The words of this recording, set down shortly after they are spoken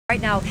Right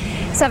now,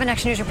 7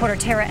 Action News reporter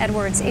Tara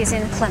Edwards is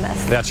in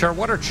Plymouth. Yeah, Tara,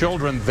 what are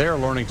children there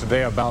learning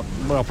today about,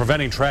 well,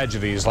 preventing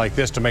tragedies like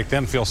this to make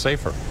them feel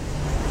safer?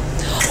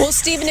 Well,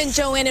 Stephen and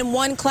Joanne, in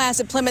one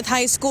class at Plymouth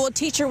High School, a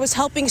teacher was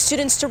helping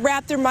students to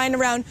wrap their mind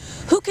around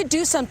who could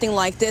do something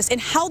like this and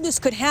how this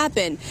could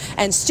happen.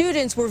 And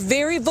students were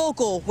very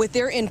vocal with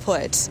their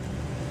input.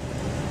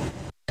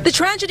 The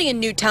tragedy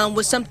in Newtown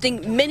was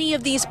something many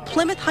of these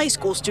Plymouth High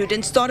School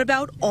students thought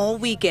about all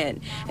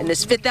weekend. In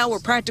this 5th hour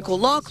practical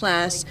law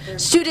class,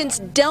 students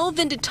delve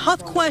into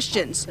tough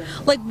questions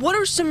like what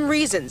are some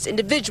reasons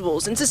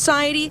individuals in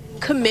society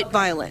commit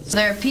violence.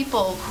 There are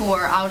people who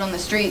are out on the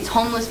streets,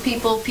 homeless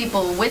people,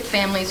 people with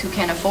families who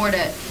can't afford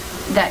it,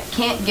 that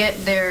can't get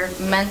their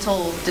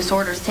mental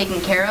disorders taken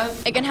care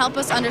of. It can help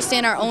us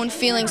understand our own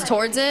feelings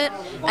towards it,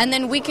 and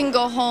then we can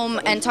go home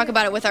and talk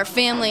about it with our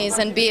families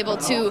and be able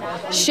to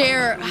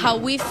share how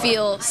we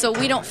feel so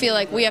we don't feel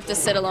like we have to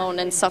sit alone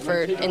and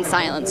suffer in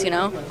silence, you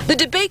know? The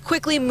debate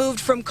quickly moved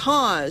from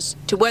cause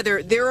to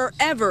whether there are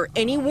ever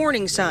any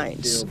warning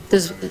signs.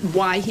 Does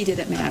why he did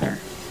it matter?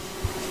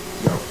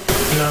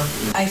 No.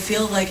 I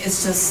feel like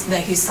it's just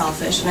that he's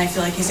selfish, and I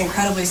feel like he's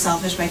incredibly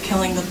selfish by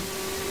killing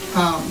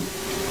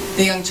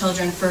the young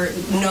children for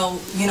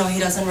he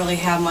doesn't really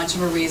have much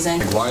of a reason.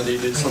 Like why they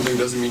did something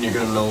doesn't mean you're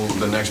going to know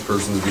the next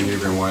person's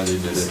behavior and why they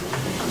did it.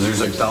 There's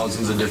like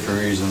thousands of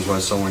different reasons why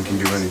someone can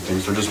do anything.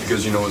 So just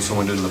because you know what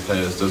someone did in the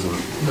past doesn't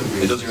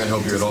really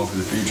help you at all for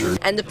the future.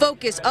 And the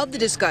focus of the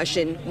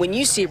discussion, when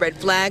you see red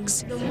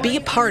flags, be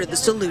a part of the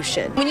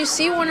solution. When you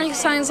see warning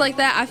signs like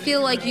that, I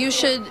feel like you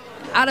should,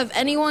 out of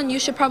anyone, you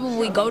should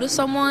probably go to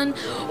someone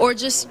or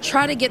just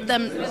try to get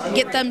them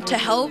to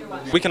help.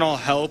 We can all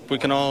help. We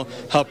can all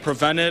help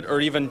prevent it,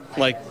 or even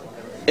like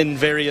in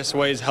various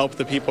ways help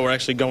the people who are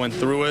actually going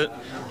through it,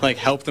 like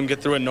help them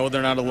get through it, know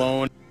they're not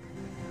alone.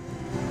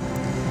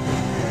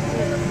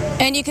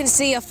 And you can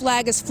see a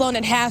flag is flown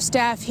at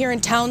half-staff here in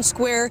Town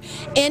Square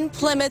in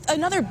Plymouth,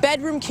 another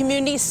bedroom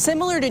community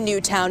similar to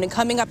Newtown. And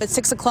coming up at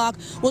 6 o'clock,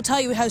 we'll tell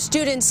you how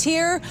students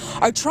here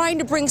are trying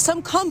to bring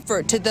some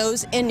comfort to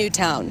those in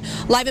Newtown.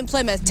 Live in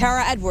Plymouth,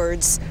 Tara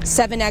Edwards,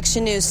 7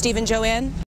 Action News. Steve and Joanne.